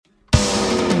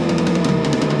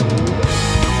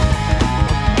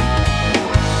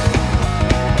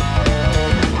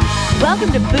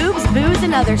Welcome to Boobs, Booze,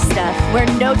 and Other Stuff, where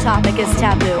no topic is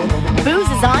taboo. Booze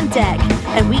is on deck,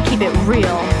 and we keep it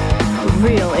real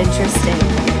interesting.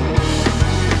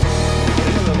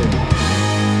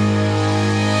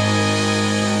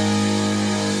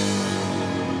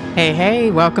 Hey,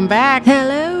 welcome back.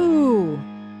 Hello.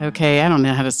 Okay, I don't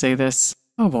know how to say this.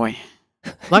 Oh boy.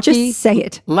 Lucky? Just say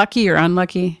it. Lucky or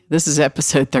unlucky? This is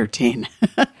episode 13.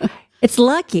 It's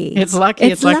lucky. It's lucky.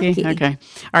 It's lucky. Okay.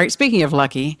 All right. Speaking of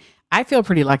lucky, I feel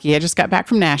pretty lucky. I just got back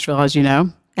from Nashville, as you know.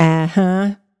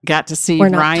 Uh-huh. Got to see We're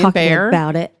not Ryan talking Bear.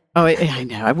 about it. Oh, I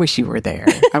know. I wish you were there.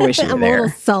 I wish you were I'm there. a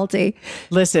little salty.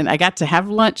 Listen, I got to have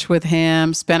lunch with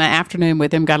him, spent an afternoon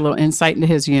with him, got a little insight into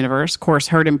his universe. Of course,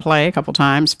 heard him play a couple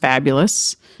times.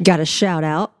 Fabulous. Got a shout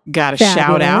out. Got a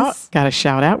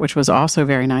shout out, which was also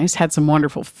very nice. Had some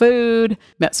wonderful food,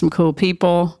 met some cool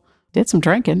people, did some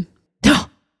drinking.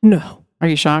 No. Are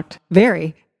you shocked?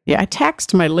 Very. Yeah, I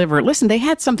taxed my liver. Listen, they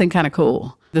had something kind of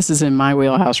cool. This is in my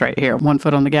wheelhouse right here. One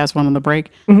foot on the gas, one on the brake.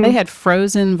 Mm-hmm. They had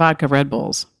frozen vodka Red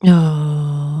Bulls.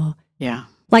 Oh. Yeah.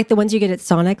 Like the ones you get at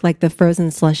Sonic, like the frozen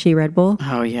slushy Red Bull?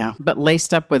 Oh, yeah. But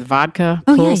laced up with vodka,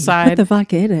 poolside. Yeah, you put the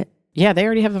vodka in it. Yeah, they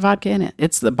already have the vodka in it.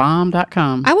 It's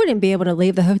thebomb.com. I wouldn't be able to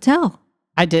leave the hotel.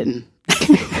 I didn't.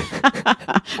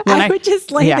 I would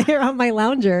just lay there on my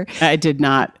lounger. I did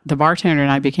not. The bartender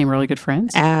and I became really good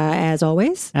friends. As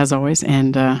always. As always.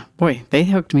 And boy, they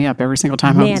hooked me up every single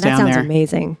time I was down there. Man, that sounds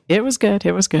amazing. It was good.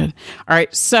 It was good. All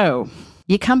right. So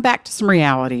you come back to some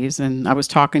realities, and I was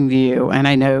talking to you, and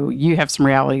I know you have some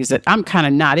realities that I'm kind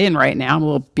of not in right now. I'm a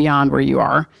little beyond where you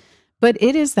are. But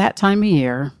it is that time of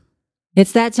year.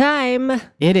 It's that time.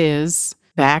 It is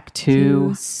back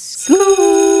to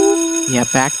school. Yeah,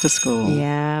 back to school.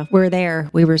 Yeah, we're there.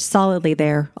 We were solidly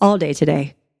there all day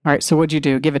today. All right, so what'd you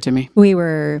do? Give it to me. We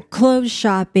were clothes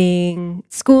shopping,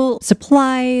 school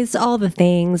supplies, all the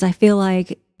things. I feel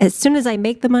like as soon as I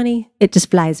make the money, it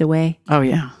just flies away. Oh,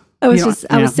 yeah. I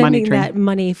was sending that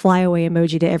money fly away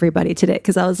emoji to everybody today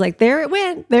because I was like, there it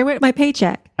went. There went my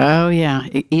paycheck. Oh, yeah.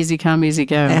 Easy come, easy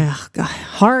go. Oh, God.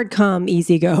 Hard come,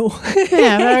 easy go.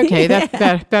 Yeah, okay.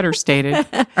 That's better stated.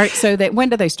 All right, so when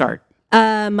do they start?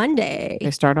 Monday.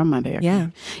 They start on Monday. Okay. Yeah. All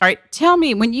right. Tell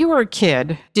me, when you were a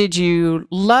kid, did you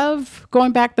love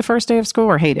going back the first day of school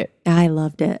or hate it? I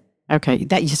loved it. Okay.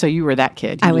 So you were that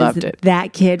kid. You loved it.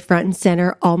 That kid, front and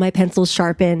center, all my pencils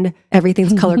sharpened,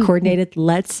 everything's color coordinated.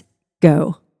 Let's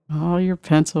go. All your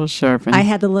pencils sharpened. I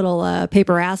had the little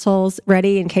paper assholes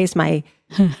ready in case my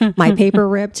paper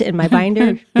ripped in my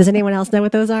binder. Does anyone else know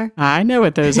what those are? I know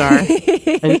what those are.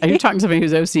 You're talking to somebody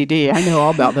who's OCD. I know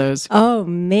all about those. Oh,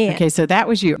 man. Okay, so that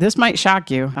was you. This might shock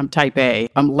you. I'm type A.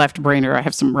 I'm left-brainer. I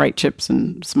have some right chips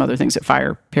and some other things that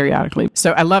fire periodically.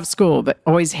 So I love school, but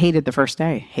always hated the first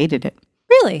day. Hated it.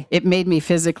 Really? It made me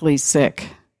physically sick.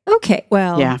 Okay,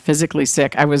 well. Yeah, physically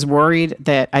sick. I was worried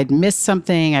that I'd miss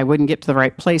something. I wouldn't get to the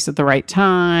right place at the right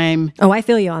time. Oh, I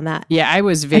feel you on that. Yeah, I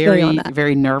was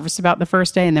very nervous about the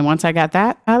first day. And then once I got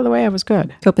that out of the way, I was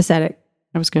good. Copacetic.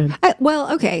 I was good.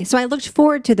 Okay. So I looked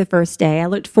forward to the first day. I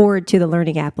looked forward to the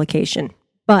learning application.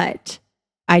 But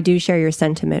I do share your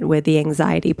sentiment with the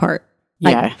anxiety part.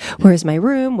 Like, yeah. Where's my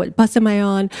room? What bus am I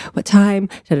on? What time?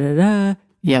 Da-da-da-da.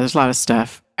 Yeah, there's a lot of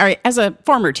stuff. All right. As a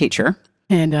former teacher,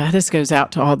 and this goes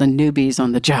out to all the newbies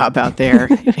on the job out there.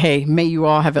 Hey, may you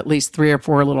all have at least 3 or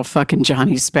 4 little fucking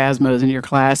Johnny Spasmos in your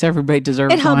class. Everybody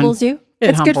deserves one. It humbles you.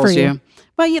 It's good for you.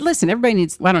 Well, listen, everybody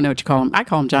needs, I don't know what you call them. I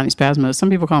call them Johnny Spasmos. Some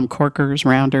people call them corkers,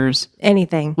 rounders.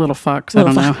 Anything. Little fucks. I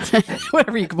don't know.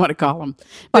 Whatever you want to call them.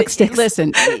 Fuck sticks.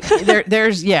 Listen,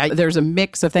 there's a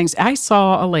mix of things. I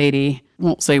saw a lady,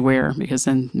 won't say where, because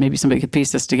then maybe somebody could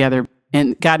piece this together,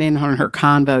 and got in on her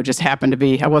convo. Just happened to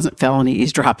be, I wasn't felony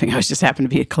eavesdropping. I was just happened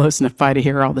to be close enough by to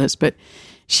hear all this. But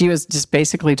she was just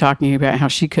basically talking about how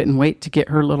she couldn't wait to get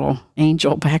her little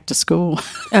angel back to school.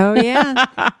 Oh, yeah.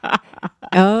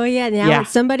 Oh, yeah. Now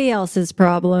it's somebody else's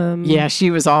problem. Yeah, she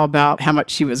was all about how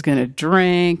much she was going to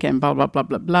drink and blah, blah, blah,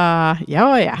 blah, blah. Yeah,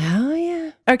 oh, yeah. Oh,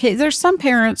 yeah. Okay, there's some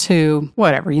parents who,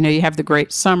 whatever, you have the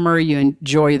great summer, you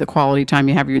enjoy the quality time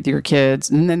you have with your kids.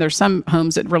 And then there's some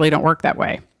homes that really don't work that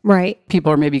way. Right.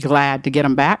 People are maybe glad to get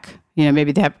them back.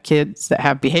 Maybe they have kids that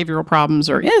have behavioral problems,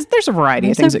 or there's a variety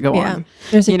of things that go on.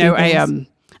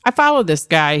 I follow this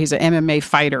guy. He's an MMA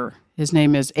fighter. His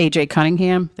name is AJ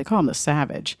Cunningham. They call him the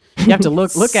Savage. You have to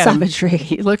look at him. Savagery.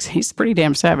 He's pretty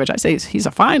damn savage. I say he's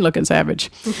a fine looking savage.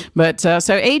 But so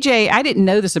AJ, I didn't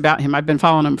know this about him. I've been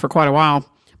following him for quite a while,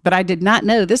 but I did not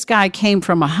know this guy came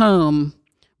from a home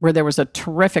where there was a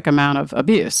terrific amount of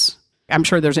abuse. I'm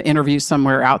sure there's an interview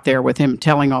somewhere out there with him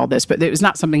telling all this, but it was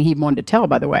not something he wanted to tell,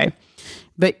 by the way.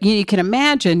 But you can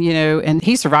imagine, and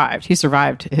he survived. He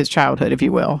survived his childhood, if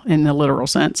you will, in the literal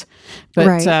sense. But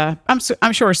Right.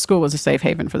 I'm sure school was a safe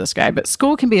haven for this guy. But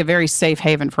school can be a very safe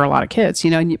haven for a lot of kids,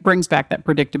 and it brings back that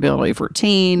predictability of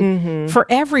routine for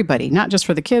everybody, not just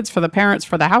for the kids, for the parents,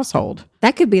 for the household.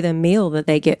 That could be the meal that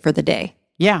they get for the day.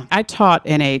 Yeah, I taught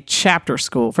in a chapter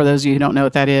school. For those of you who don't know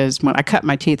what that is, when I cut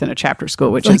my teeth in a chapter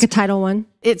school, which Like is a Title I?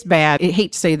 it's bad. I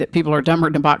hate to say that people are dumber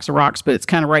than a box of rocks, but it's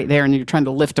kind of right there, and you're trying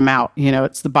to lift them out.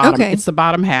 It's the bottom. Okay. It's the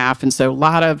bottom half, and so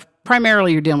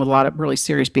primarily you're dealing with a lot of really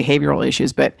serious behavioral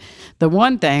issues. But the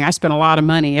one thing, I spent a lot of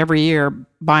money every year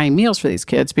buying meals for these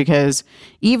kids, because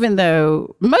even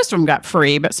though most of them got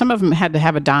free, but some of them had to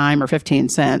have a dime or 15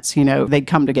 cents, they'd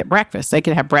come to get breakfast. They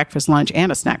could have breakfast, lunch,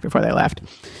 and a snack before they left.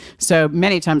 So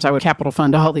many times I would capital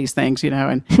fund all these things,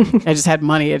 and I just had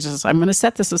money. I'm going to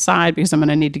set this aside because I'm going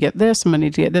to need to get this. I'm going to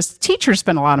need to get this. Teachers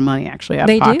spend a lot of money actually out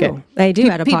of pocket. They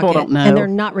do out of People pocket. don't know. And they're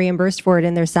not reimbursed for it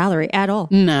in their salary at all.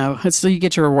 No, so you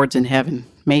get your rewards in heaven.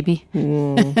 Maybe.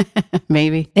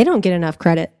 Maybe. They don't get enough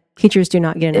credit. Teachers do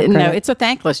not get enough credit. No, it's a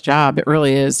thankless job. It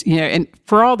really is. And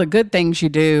for all the good things you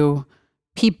do,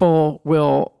 people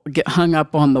will get hung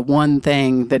up on the one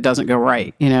thing that doesn't go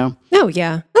right, Oh,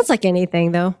 yeah. That's like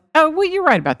anything, though. Oh, well, you're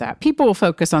right about that. People will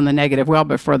focus on the negative well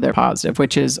before the positive,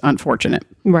 which is unfortunate.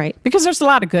 Right. Because there's a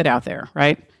lot of good out there,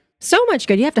 right? So much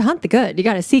good. You have to hunt the good. You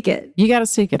got to seek it. You got to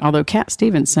seek it. Although Cat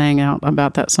Stevens sang out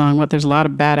about that song, there's a lot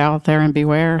of bad out there and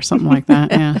beware, or something like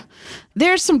that. Yeah.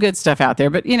 There's some good stuff out there,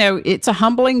 but it's a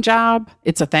humbling job.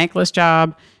 It's a thankless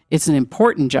job. It's an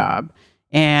important job.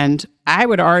 And I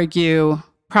would argue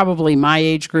probably my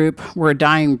age group, we're a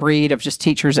dying breed of just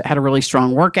teachers that had a really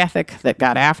strong work ethic, that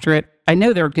got after it. I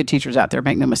know there are good teachers out there,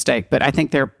 make no mistake, but I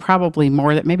think there are probably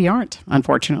more that maybe aren't,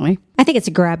 unfortunately. I think it's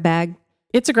a grab bag.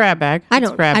 It's a grab bag. I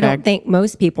don't think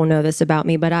most people know this about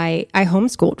me, but I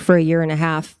homeschooled for a year and a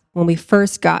half. When we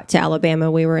first got to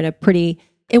Alabama, we were in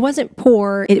it wasn't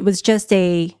poor. It was just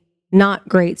a not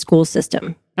great school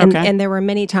system. And there were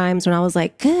many times when I was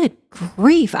like, good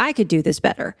grief, I could do this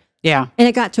better. Yeah. And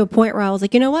it got to a point where I was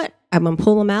like, you know what? I'm going to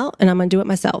pull them out and I'm going to do it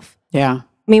myself. Yeah.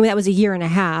 I mean, that was a year and a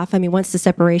half. I mean, once the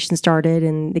separation started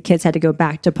and the kids had to go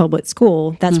back to public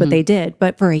school, that's what they did.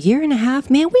 But for a year and a half,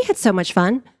 man, we had so much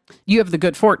fun. You have the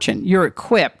good fortune. You're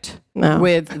equipped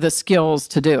with the skills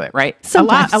to do it, right?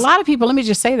 Sometimes. A lot of people, let me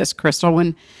just say this, Crystal,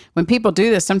 when people do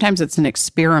this, sometimes it's an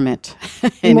experiment.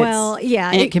 Well,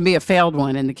 yeah. And it can be a failed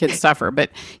one and the kids suffer.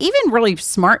 But even really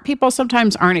smart people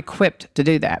sometimes aren't equipped to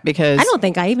do that, because I don't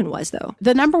think I even was, though.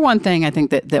 the number one thing I think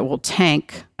that will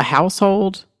tank a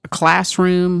household, a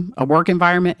classroom, a work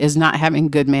environment is not having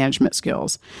good management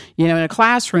skills. In a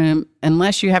classroom,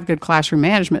 unless you have good classroom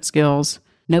management skills,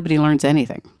 nobody learns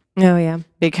anything. Oh, yeah.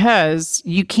 Because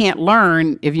you can't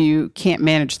learn if you can't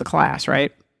manage the class,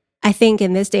 right? I think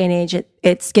in this day and age,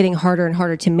 it's getting harder and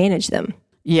harder to manage them.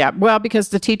 Yeah, well, because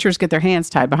the teachers get their hands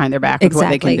tied behind their back with what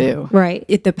they can do. Right.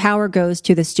 The power goes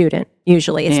to the student,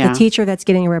 usually. It's the teacher that's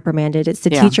getting reprimanded. It's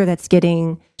the teacher that's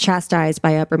getting chastised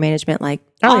by upper management. Like,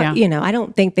 I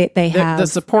don't think that they have... The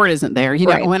support isn't there.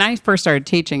 Right. When I first started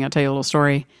teaching, I'll tell you a little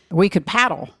story. We could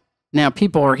paddle. Now,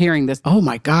 people are hearing this, oh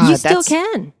my God. You still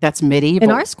can. That's medieval.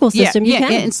 In our school system, you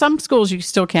can. In some schools, you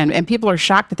still can. And people are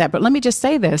shocked at that. But let me just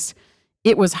say this.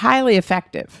 It was highly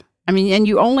effective. I mean, and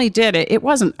you only did it. It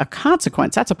wasn't a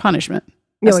consequence. That's a punishment.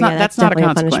 That's not a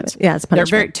consequence. Yeah, it's punishment.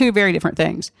 They're two very different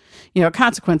things. A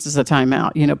consequence is a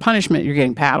timeout. Punishment, you're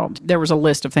getting paddled. There was a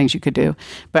list of things you could do.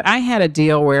 But I had a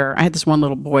deal where I had this one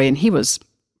little boy, and he was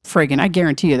friggin', I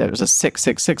guarantee you there was a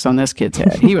 666 on this kid's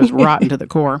head. He was rotten to the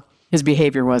core. His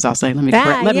behavior was, I'll say, let me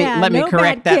correct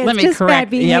that. Let me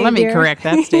correct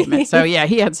that statement. So yeah,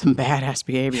 he had some badass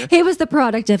behavior. He was the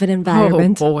product of an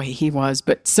environment. Oh boy, he was.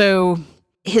 But so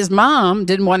his mom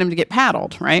didn't want him to get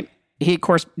paddled, right? He, of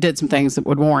course, did some things that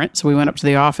would warrant. So we went up to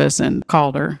the office and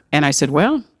called her. And I said,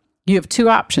 well, you have two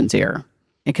options here.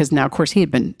 Because now, of course, he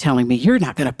had been telling me, you're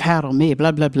not going to paddle me,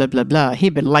 blah, blah, blah, blah, blah.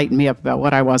 He'd been lighting me up about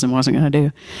what I was and wasn't going to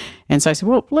do. And so I said,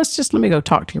 well, let me go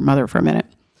talk to your mother for a minute.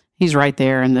 He's right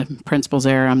there, and the principal's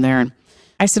there, I'm there. And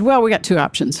I said, well, we got two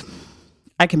options.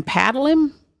 I can paddle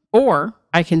him, or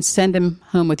I can send him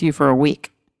home with you for a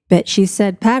week. Bet she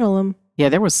said paddle him. Yeah,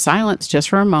 there was silence just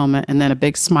for a moment, and then a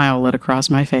big smile lit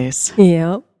across my face.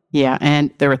 Yep. Yeah,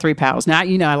 and there were three paddles. Now,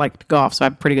 I like to golf, so I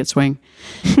have a pretty good swing.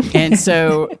 And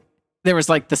so there was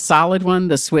like the solid one,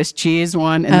 the Swiss cheese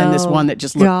one, and then this one that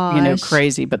just looked,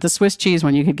 crazy. But the Swiss cheese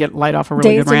one, you could get light off a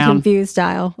really good round. Dazed and Confused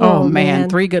style. Oh, man,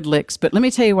 3 good licks. But let me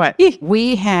tell you what,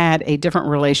 we had a different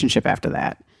relationship after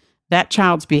that. That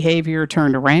child's behavior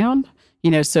turned around.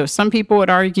 So some people would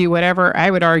argue whatever.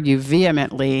 I would argue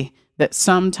vehemently that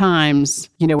sometimes,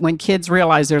 when kids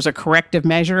realize there's a corrective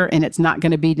measure and it's not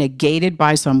going to be negated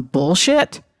by some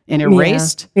bullshit and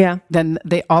erased, then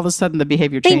all of a sudden the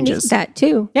behavior changes. They need that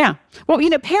too. Yeah. Well,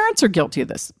 parents are guilty of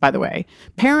this, by the way.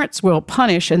 Parents will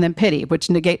punish and then pity, which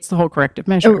negates the whole corrective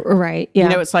measure. Right.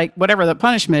 Yeah. It's like whatever the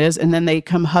punishment is, and then they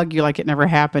come hug you like it never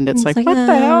happened. It's like, what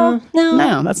the hell?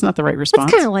 No, that's not the right response.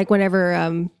 It's kind of like whenever,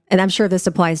 and I'm sure this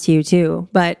applies to you too,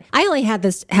 but I only had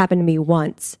this happen to me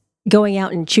once, going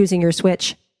out and choosing your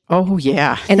switch. Oh,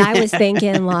 yeah. And I was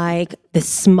thinking, like, the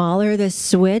smaller the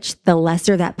switch, the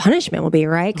lesser that punishment will be,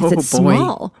 right? Because it's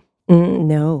small.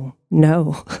 No.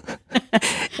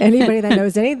 Anybody that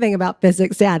knows anything about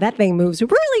physics, that thing moves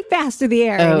really fast through the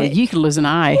air. Oh, you could lose an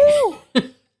eye.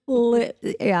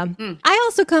 Yeah. I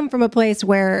also come from a place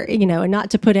where, not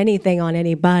to put anything on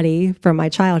anybody from my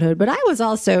childhood, but I was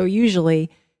also usually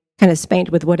kind of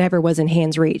spanked with whatever was in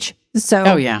hand's reach. So,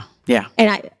 oh, yeah. Yeah.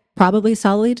 And I probably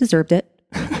solidly deserved it.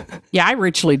 Yeah, I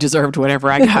richly deserved whatever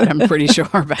I got. I'm pretty sure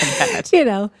about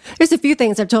that. There's a few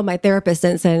things I've told my therapist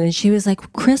since then, and she was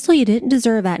like, Crystal, you didn't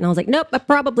deserve that. And I was like, nope, I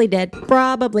probably did.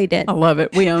 I love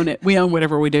it. We own it. We own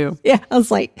whatever we do. Yeah. I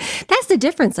was like, that's the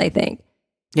difference, I think.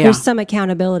 Yeah. There's some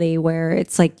accountability where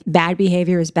it's like bad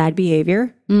behavior is bad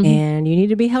behavior, and you need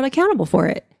to be held accountable for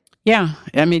it. Yeah.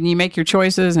 I mean, you make your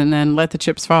choices and then let the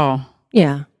chips fall.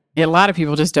 Yeah. A lot of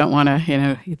people just don't want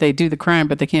to, they do the crime,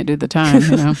 but they can't do the time,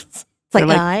 It's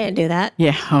like, I didn't do that.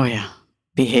 Yeah. Oh, yeah.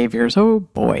 Behaviors. Oh,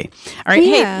 boy. All right.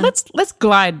 Yeah. Hey, let's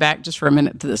glide back just for a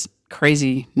minute to this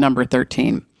crazy number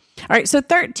 13. All right. So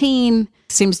 13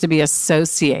 seems to be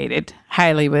associated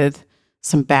highly with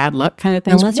some bad luck kind of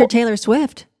things. Unless you're Taylor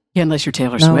Swift. Yeah, unless you're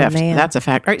Taylor Swift. Man. That's a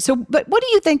fact. All right. So, but what do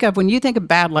you think of when you think of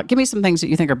bad luck? Give me some things that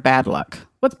you think are bad luck.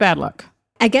 What's bad luck?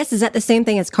 I guess, is that the same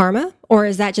thing as karma, or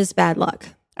is that just bad luck?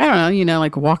 I don't know,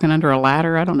 like walking under a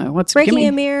ladder. I don't know. What's breaking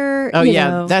a mirror? Oh,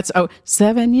 yeah. That's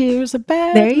 7 years of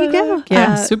bad There you luck. go.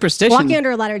 Yeah, superstition. Walking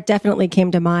under a ladder definitely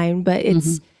came to mind, but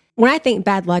it's when I think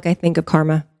bad luck, I think of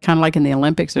karma. Kind of like in the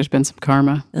Olympics, there's been some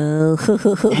karma. I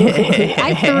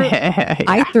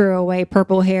threw away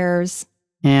purple hairs.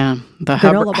 Yeah, the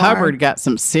Hubbard got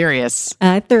some serious.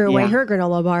 I threw away her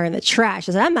granola bar in the trash.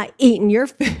 I said, I'm not eating your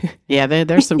food. Yeah,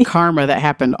 there's some karma that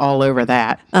happened all over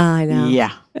that. I know.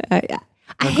 Yeah.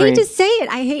 I hate to say it.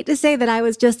 I hate to say that I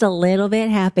was just a little bit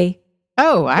happy.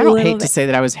 Oh, I don't hate to say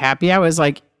that I was happy. I was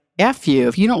like, F you.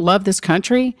 If you don't love this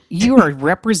country, you are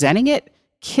representing it.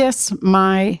 Kiss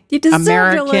my you deserve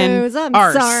American to lose. I'm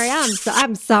arse. sorry.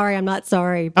 I'm sorry. I'm not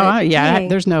sorry. But yeah.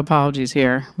 There's no apologies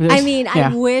here.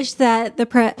 I wish that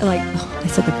I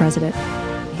said the president.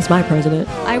 He's my president.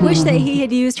 I wish that he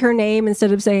had used her name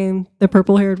instead of saying the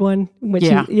purple-haired one, which,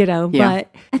 but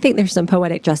I think there's some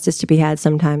poetic justice to be had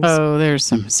sometimes. Oh, there's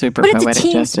some super poetic justice. But it's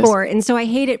a team sport, and so I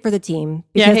hate it for the team.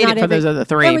 Yeah, I hate it for those other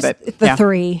three. The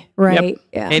three, right? Yep.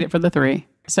 Yeah. Hate it for the three.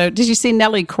 So did you see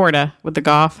Nelly Corda with the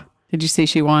golf? Did you see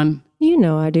she won?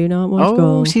 I do not watch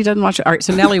golf. She doesn't watch it. All right,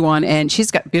 so Nelly won, and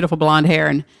she's got beautiful blonde hair,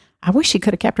 and I wish she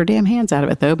could have kept her damn hands out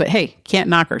of it, though. But hey, can't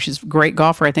knock her. She's a great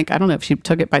golfer. I don't know if she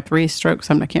took it by 3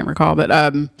 strokes. I can't recall.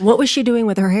 But what was she doing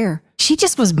with her hair? She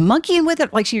just was monkeying with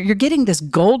it. Like you're getting this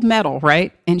gold medal,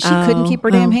 right? And she couldn't keep her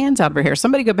damn hands out of her hair.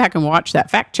 Somebody go back and watch that.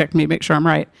 Fact check me, make sure I'm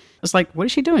right. It's like, what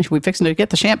is she doing? Should we fixing to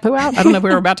get the shampoo out? I don't know if we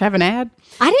were about to have an ad.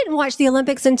 I didn't watch the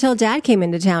Olympics until Dad came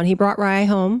into town. He brought Rye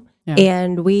home,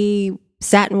 and we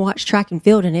sat and watched track and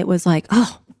field, and it was like,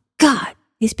 oh, God.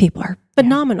 These people are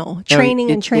phenomenal.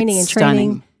 Training.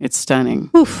 It's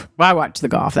stunning. Oof. Well, I watched the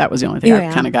golf. That was the only thing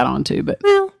I kind of got onto. But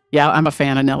I'm a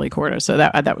fan of Nelly Corda, so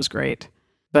that was great.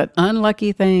 But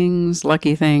unlucky things,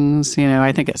 lucky things,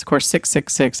 I think it's, of course,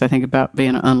 666. I think about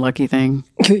being an unlucky thing.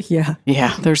 Yeah.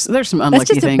 Yeah, there's some unlucky things. That's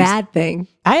just a bad thing.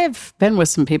 I have been with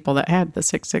some people that had the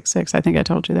 666. I think I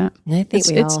told you that. I think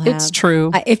we all have. It's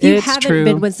true. If you haven't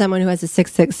been with someone who has a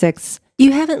 666,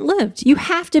 you haven't lived. You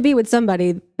have to be with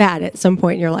somebody bad at some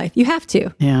point in your life. You have to.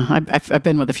 Yeah, I've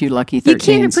been with a few lucky 13s. You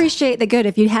can't appreciate the good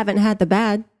if you haven't had the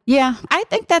bad. Yeah, I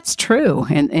think that's true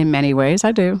in many ways.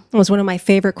 I do. It was one of my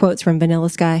favorite quotes from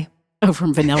Vanilla Sky. Oh,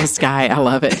 from Vanilla Sky. I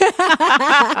love it.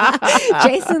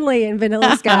 Jason Lee in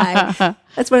Vanilla Sky.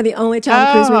 That's one of the only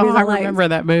Tom Cruise movies I like. I remember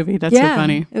that movie. That's so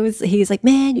funny. He's like,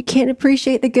 man, you can't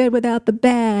appreciate the good without the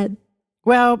bad.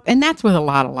 Well, and that's with a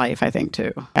lot of life, I think,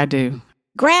 too. I do.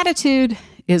 Gratitude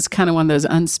is kind of one of those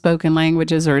unspoken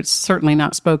languages, or it's certainly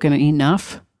not spoken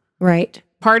enough. Right.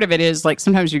 Part of it is like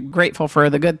sometimes you're grateful for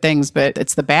the good things, but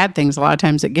it's the bad things a lot of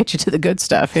times that get you to the good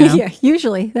stuff. Yeah,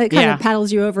 usually. That kind of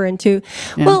paddles you over into,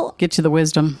 get you the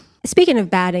wisdom. Speaking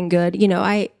of bad and good,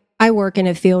 I I work in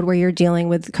a field where you're dealing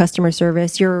with customer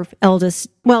service. Your eldest,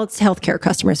 well, it's healthcare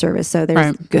customer service, so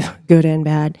there's good and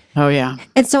bad. Oh, yeah.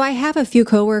 And so I have a few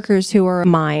coworkers who are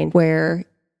mine where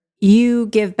you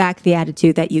give back the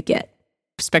attitude that you get.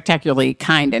 Spectacularly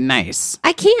kind and nice.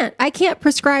 I can't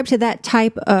prescribe to that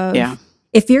type of,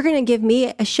 if you're going to give me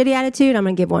a shitty attitude, I'm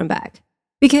going to give one back.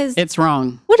 Because it's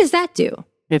wrong. What does that do?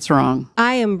 It's wrong.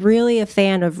 I am really a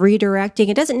fan of redirecting.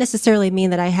 It doesn't necessarily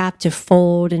mean that I have to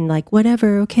fold and like,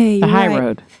 whatever, okay. The high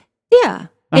road. Yeah.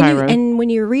 And when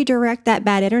you redirect that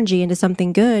bad energy into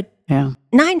something good, 9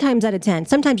 times out of 10,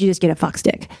 sometimes you just get a fuck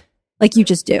stick. Like you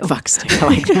just do. Fuck stick. I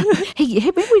like that. Hey,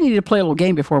 maybe we need to play a little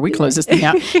game before we close this thing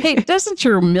out. Hey, doesn't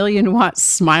your 1,000,000-watt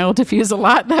smile diffuse a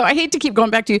lot, though? I hate to keep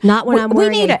going back to you. Not when I'm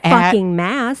wearing a fucking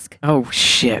mask. Oh,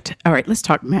 shit. All right, let's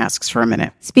talk masks for a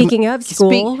minute. Speaking of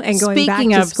school and going back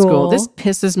to school. This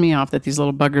pisses me off that these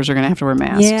little buggers are going to have to wear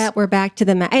masks. Yeah, we're back to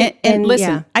the mask. And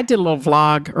listen, I did a little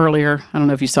vlog earlier. I don't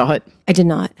know if you saw it. I did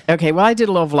not. Okay, well, I did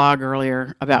a little vlog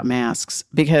earlier about masks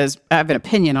because I have an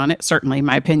opinion on it. Certainly,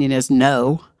 my opinion is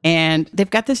no. And they've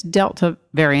got this Delta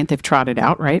variant they've trotted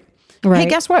out, right? Hey,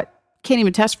 guess what? Can't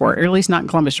even test for it, or at least not in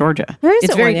Columbus, Georgia. There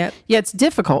isn't one yet. Yeah, it's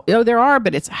difficult. There are,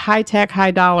 but it's high tech, high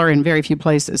dollar in very few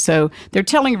places. So they're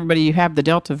telling everybody you have the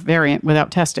Delta variant without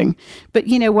testing. But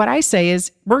you know what I say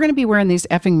is we're going to be wearing these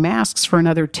effing masks for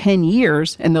another 10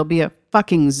 years, and there'll be a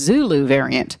fucking Zulu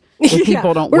variant. If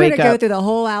people don't wake up. We're going to go through the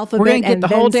whole alphabet. We're going to get the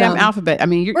whole damn alphabet. I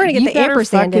mean, we're going to get the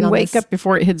ampersand fucking wake up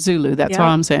before it hits Zulu. That's all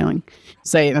I'm saying.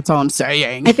 That's all I'm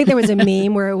saying. I think there was a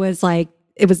meme where it was like,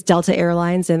 it was Delta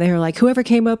Airlines, and they were like, whoever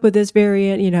came up with this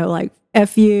variant, like,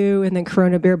 F you, and then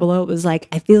Corona beer below it was like,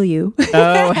 I feel you.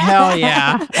 Oh, hell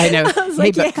yeah. I know.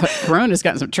 But Corona's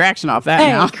gotten some traction off that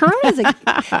now. Corona's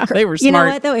they were smart. You know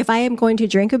what, though? If I am going to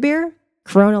drink a beer,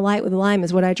 Corona Light with lime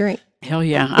is what I drink. Hell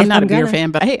yeah. I'm not a beer fan,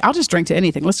 but hey, I'll just drink to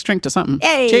anything. Let's drink to something.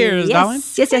 Hey, cheers, darling.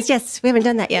 Yes. We haven't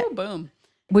done that yet. Oh, boom.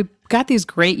 We've got these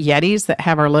great Yetis that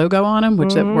have our logo on them,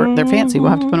 which they're fancy.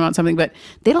 We'll have to put them on something, but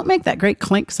they don't make that great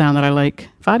clink sound that I like.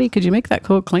 Fadi, could you make that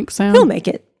cool clink sound? He'll make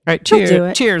it. All right,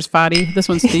 cheers. Cheers, Fadi. This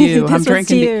one's to you. I'm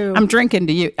drinking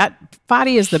to you.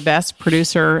 Fadi is the best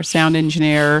producer, sound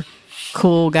engineer,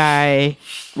 cool guy.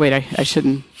 Wait, I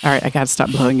shouldn't. All right, I got to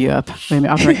stop blowing you up. Wait a minute,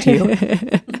 I'll drink to you.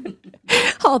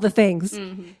 All the things.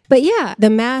 But yeah, the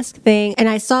mask thing. And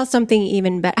I saw something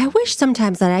even better. I wish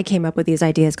sometimes that I came up with these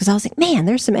ideas because I was like, man,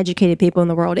 there's some educated people in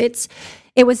the world. It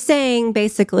was saying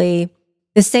basically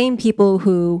the same people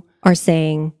who are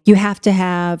saying you have to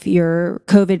have your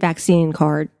COVID vaccine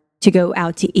card to go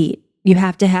out to eat. You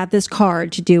have to have this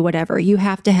card to do whatever. You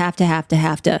have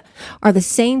to are the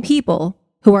same people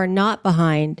who are not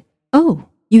behind,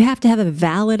 you have to have a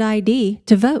valid ID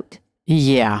to vote.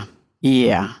 Yeah.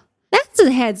 That's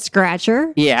a head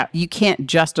scratcher. Yeah, you can't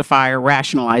justify or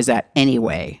rationalize that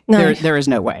anyway. No. There is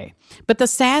no way. But the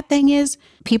sad thing is,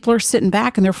 people are sitting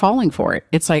back and they're falling for it.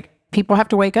 It's like people have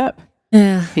to wake up.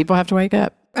 People have to wake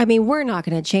up. I mean, we're not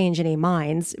going to change any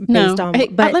minds based on. Hey,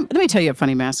 but let me tell you a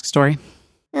funny mask story.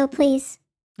 Oh, please.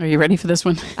 Are you ready for this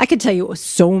one? I could tell you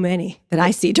so many that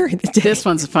I see during the day. This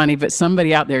one's funny, but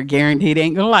somebody out there guaranteed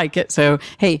ain't going to like it. So,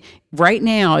 hey, right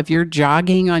now, if you're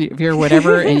jogging if you're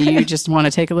whatever, and you just want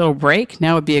to take a little break,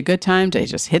 now would be a good time to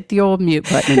just hit the old mute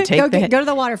button and go to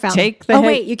the water fountain.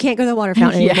 Wait, you can't go to the water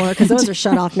fountain anymore because those are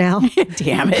shut off now.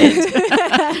 Damn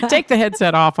it. Take the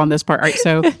headset off on this part. All right,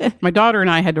 so my daughter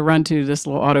and I had to run to this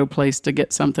little auto place to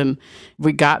get something.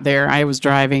 We got there. I was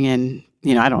driving and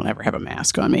I don't ever have a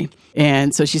mask on me.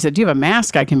 And so she said, do you have a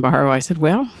mask I can borrow? I said,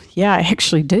 well, yeah, I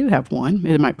actually do have one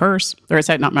in my purse. Or I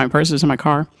said, not my purse, it was in my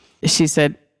car. She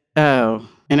said, oh.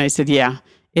 And I said, yeah,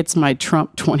 it's my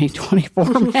Trump 2024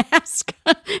 mask.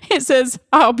 It says,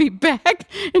 I'll be back.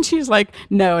 And she's like,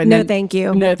 no. And no, thank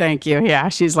you. No, thank you. Yeah.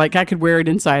 She's like, I could wear it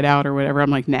inside out or whatever.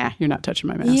 I'm like, nah, you're not touching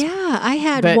my mask. Yeah, I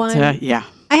had one. Yeah.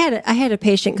 I had a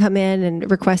patient come in and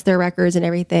request their records and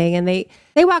everything. And they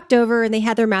walked over and they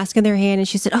had their mask in their hand. And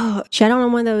she said, she had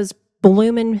on one of those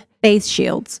blooming face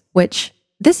shields, which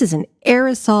this is an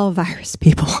aerosol virus,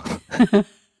 people.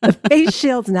 The face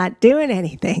shield's not doing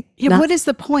anything. Yeah, what is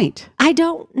the point? I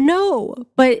don't know.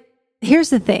 But here's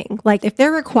the thing. Like if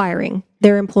they're requiring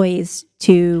their employees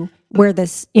to wear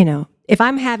this, if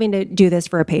I'm having to do this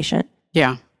for a patient,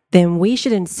 then we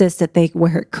should insist that they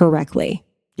wear it correctly.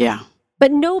 Yeah.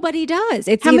 But nobody does.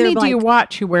 It's How many do you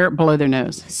watch who wear it below their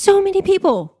nose? So many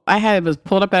people. I was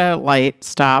pulled up at a light,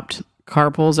 stopped,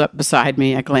 car pulls up beside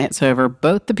me. I glance over.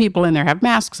 Both the people in there have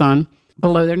masks on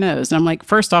below their nose. And I'm like,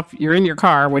 first off, you're in your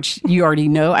car, which you already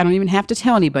know. I don't even have to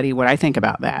tell anybody what I think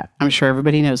about that. I'm sure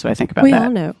everybody knows what I think about that. We all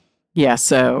know. Yeah.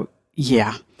 So,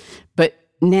 yeah. But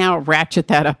now ratchet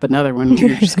that up another one.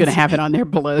 You're just going to have it on there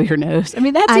below your nose. I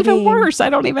mean, that's even worse. I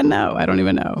don't even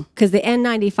know. Because the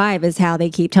N95 is how they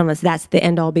keep telling us that's the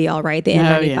end all be all, right? The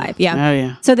N95. Yeah. Oh,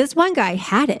 yeah. So this one guy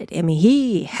had it. I mean,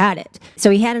 he had it.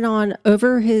 So he had it on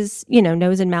over his,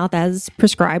 nose and mouth as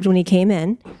prescribed when he came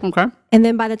in. Okay. And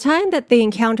then by the time that the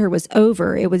encounter was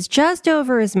over, it was just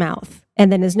over his mouth.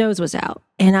 And then his nose was out.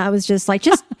 And I was just like,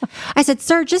 I said,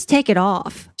 sir, just take it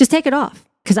off. Just take it off.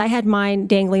 Because I had mine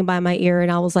dangling by my ear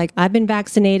and I was like, I've been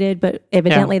vaccinated, but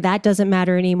evidently that doesn't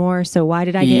matter anymore. So why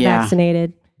did I get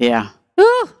vaccinated? Yeah.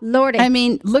 Oh, Lordy. I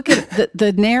mean, look at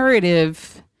the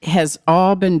narrative has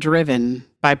all been driven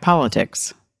by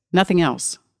politics, nothing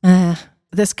else.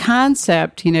 This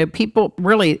concept, people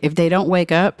really, if they don't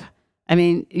wake up, I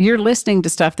mean, you're listening to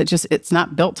stuff that it's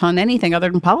not built on anything other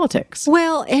than politics.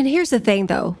 Well, and here's the thing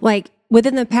though, like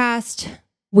within the past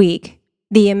week,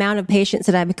 the amount of patients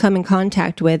that I've come in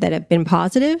contact with that have been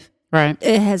positive, right,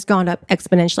 it has gone up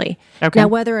exponentially. Okay. Now,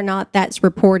 whether or not that's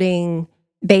reporting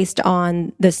based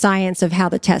on the science of how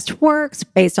the test works,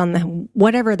 based on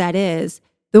whatever that is,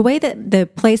 the way that the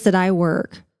place that I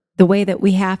work, the way that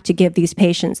we have to give these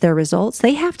patients their results,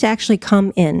 they have to actually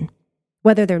come in,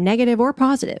 whether they're negative or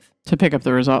positive, to pick up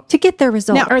the result, to get their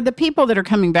result. Now, are the people that are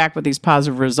coming back with these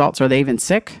positive results, are they even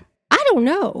sick? I don't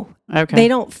know. Okay. They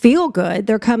don't feel good.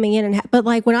 They're coming in but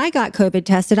like when I got COVID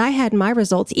tested, I had my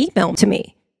results emailed to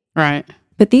me. Right.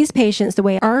 But these patients, the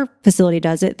way our facility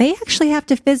does it, they actually have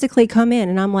to physically come in.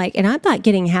 And I'm like, and I'm not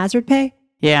getting hazard pay.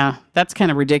 Yeah, that's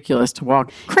kind of ridiculous to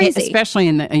walk. Crazy. Especially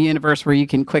in a universe where you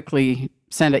can quickly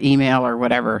send an email or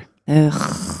whatever. Yeah,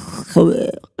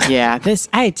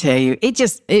 I tell you,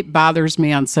 it bothers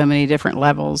me on so many different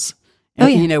levels. Oh,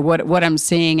 yeah. What I'm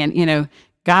seeing, and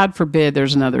God forbid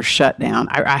there's another shutdown.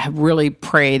 I really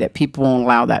pray that people won't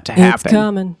allow that to happen. It's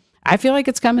coming. I feel like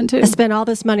it's coming too. I spent all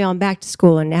this money on back to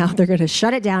school, and now they're going to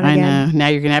shut it down again. I know. Now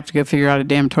you're going to have to go figure out a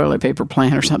damn toilet paper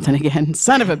plan or something again.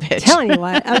 Son of a bitch.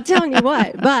 I'm telling you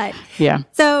what. But yeah.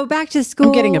 So back to school.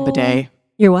 I'm getting a bidet.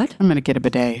 You're what? I'm going to get a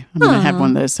bidet. I'm going to have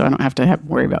one of those so I don't have to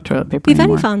worry about toilet paper Be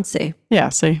anymore. very fancy. Yeah,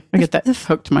 see? I get that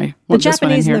hooked to my... The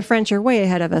Japanese and the French are way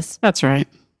ahead of us. That's right.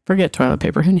 Forget toilet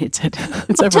paper. Who needs it?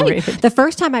 It's overrated. The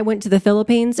first time I went to the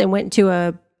Philippines and went to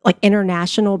a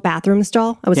international bathroom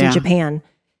stall, I was in Japan,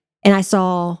 and I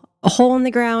saw a hole in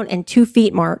the ground and 2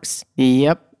 feet marks.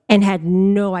 Yep. And had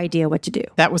no idea what to do.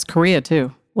 That was Korea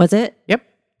too. Was it? Yep.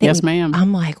 Yes, ma'am.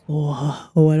 I'm like, whoa,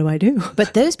 what do I do?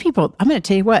 But those people, I'm going to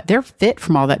tell you what, they're fit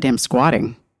from all that damn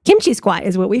squatting. Kimchi squat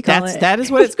is what we call it. That is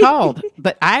what it's called.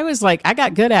 But I was like, I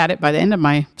got good at it by the end of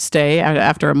my stay.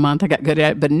 After a month, I got good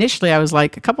at it. But initially, I was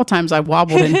like, a couple times I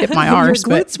wobbled and hit my arse.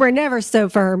 Your glutes were never so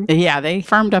firm. Yeah, they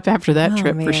firmed up after that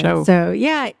trip for sure. So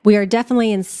yeah, we are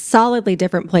definitely in solidly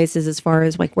different places as far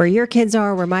as like where your kids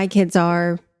are, where my kids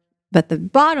are. But the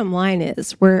bottom line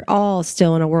is we're all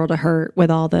still in a world of hurt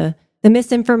with all the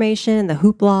misinformation and the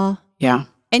hoopla. Yeah.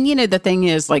 And the thing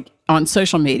is, like on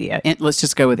social media, let's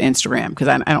just go with Instagram because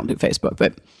I don't do Facebook.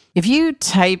 But if you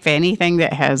type anything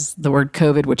that has the word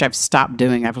COVID, which I've stopped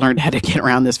doing, I've learned how to get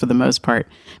around this for the most part.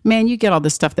 Man, you get all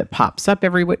this stuff that pops up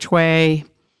every which way.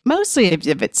 Mostly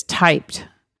if it's typed.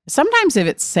 Sometimes if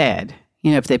it's said,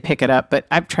 if they pick it up. But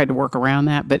I've tried to work around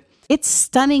that. But it's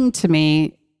stunning to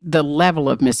me the level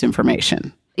of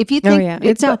misinformation. If you think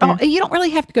it's out there. You don't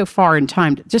really have to go far in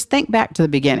time. Just think back to the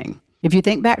beginning. If you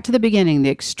think back to the beginning, the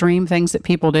extreme things that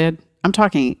people did, I'm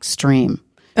talking extreme.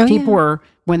 People were,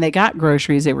 when they got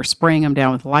groceries, they were spraying them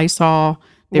down with Lysol.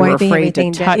 They were afraid to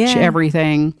touch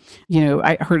everything.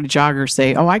 I heard a jogger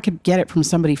say, I could get it from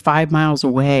somebody 5 miles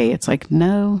away. It's like,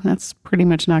 no, that's pretty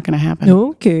much not going to happen.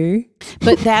 Okay.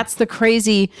 But that's the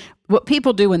crazy, what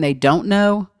people do when they don't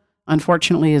know,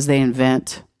 unfortunately, is they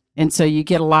invent. And so you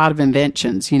get a lot of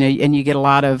inventions, and you get a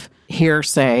lot of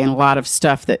hearsay and a lot of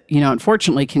stuff that,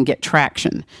 unfortunately can get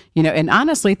traction, and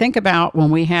honestly, think about when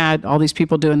we had all these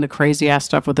people doing the crazy ass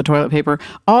stuff with the toilet paper.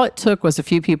 All it took was a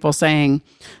few people saying,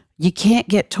 you can't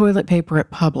get toilet paper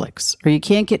at Publix, or you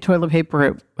can't get toilet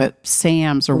paper at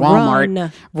Sam's or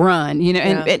Walmart. Run,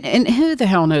 and who the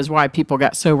hell knows why people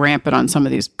got so rampant on some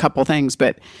of these couple things,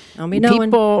 but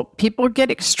people get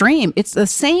extreme. It's the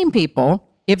same people.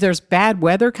 If there's bad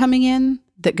weather coming in,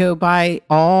 that go buy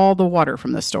all the water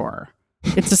from the store.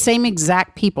 It's the same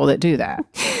exact people that do that.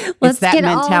 Let's that get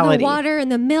mentality. all the water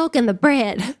and the milk and the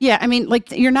bread. Yeah, I mean,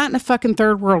 like you're not in a fucking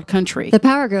third world country. The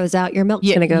power goes out, your milk's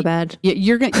going to go bad.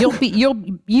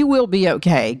 You will be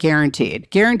okay,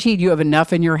 guaranteed. Guaranteed, you have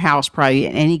enough in your house probably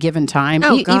at any given time.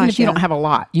 Even if you don't have a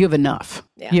lot, you have enough.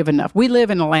 Yeah. You have enough. We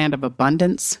live in a land of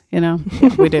abundance. Yeah,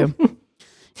 we do.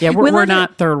 Yeah, we're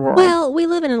not third world. Well, we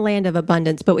live in a land of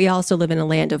abundance, but we also live in a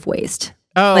land of waste.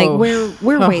 Oh, Like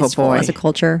we're oh, wasteful boy. as a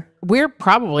culture. We're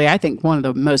probably, I think, one of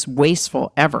the most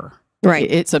wasteful ever. Right.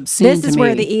 It's obscene This to is me.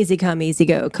 where the easy come, easy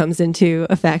go comes into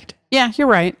effect. Yeah, you're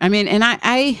right. I mean, and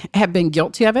I have been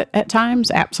guilty of it at times.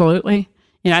 Absolutely.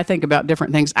 I think about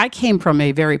different things. I came from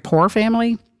a very poor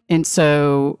family. And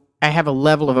so I have a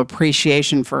level of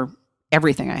appreciation for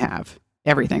everything I have,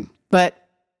 everything. But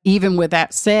even with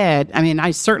that said, I mean,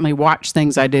 I certainly watch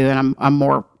things I do and I'm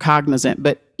more cognizant,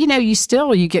 but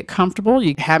you get comfortable,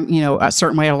 you have, a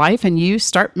certain way of life and you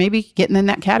start maybe getting in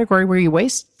that category where you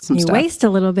waste some stuff. You waste a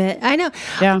little bit. I know.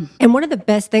 Yeah. And one of the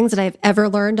best things that I've ever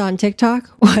learned on TikTok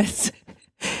was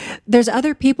there's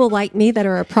other people like me that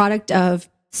are a product of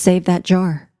save that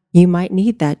jar. You might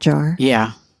need that jar.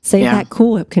 Yeah. Save that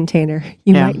Cool Whip container.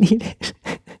 You might need it.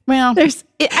 Well,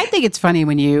 I think it's funny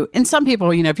when and some people,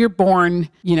 if you're born,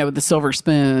 with the silver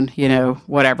spoon,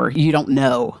 whatever, you don't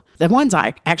know. The ones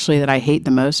that I hate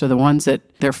the most are the ones that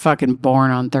they're fucking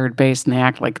born on third base and they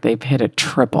act like they've hit a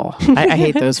triple. I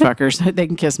hate those fuckers. They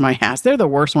can kiss my ass. They're the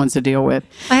worst ones to deal with.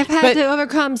 I've had to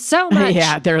overcome so much.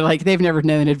 Yeah, they're like, they've never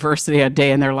known adversity a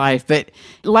day in their life. But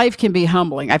life can be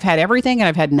humbling. I've had everything and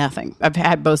I've had nothing. I've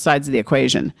had both sides of the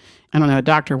equation. I don't know, a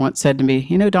doctor once said to me,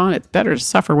 Dawn, it's better to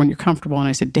suffer when you're comfortable. And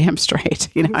I said, damn straight.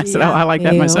 I said, I like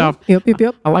that myself. Yep.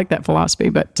 I like that philosophy.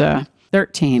 But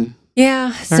 13.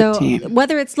 Yeah. 13. So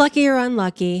whether it's lucky or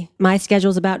unlucky, my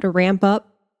schedule's about to ramp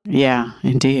up. Yeah,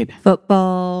 indeed.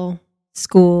 Football,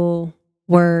 school,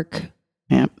 work.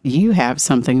 Yeah. You have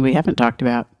something we haven't talked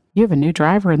about. You have a new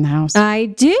driver in the house. I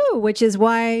do, which is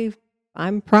why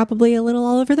I'm probably a little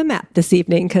all over the map this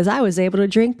evening because I was able to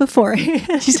drink before.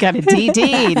 She's got a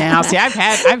DD now. See, I've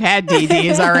had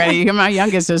DDs already. My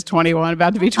youngest is 21,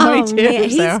 about to be 22. Oh, man.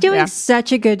 He's doing yeah.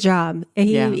 such a good job.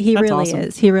 He really awesome.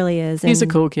 is. He really is. He's a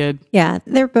cool kid. Yeah,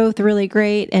 they're both really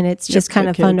great, and it's just kind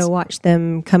of fun to watch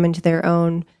them come into their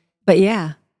own. But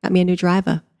yeah, got me a new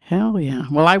driver. Hell yeah.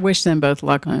 Well, I wish them both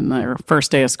luck on their first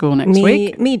day of school next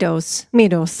week. Me dos.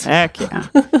 Heck yeah.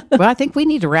 Well, I think we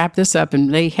need to wrap this up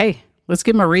and let's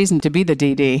give them a reason to be the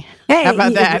DD. Hey, how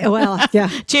about that? Well, yeah.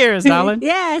 Cheers, darling.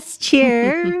 Yes,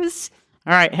 cheers.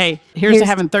 All right. Hey, here's to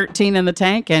having 13 in the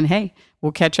tank. And hey,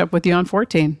 we'll catch up with you on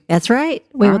 14. That's right.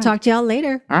 We will talk to y'all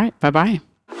later. All right. Bye-bye.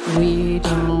 We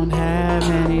don't have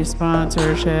any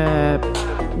sponsorship.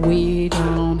 We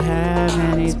don't have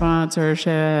any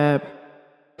sponsorship.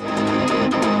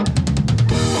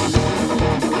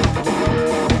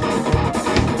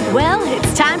 Well,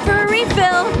 it's time for a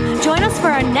refill. Join us for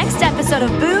our next episode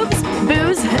of Boobs,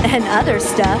 Booze, and Other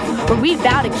Stuff, where we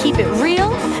vow to keep it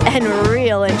real and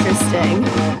real interesting.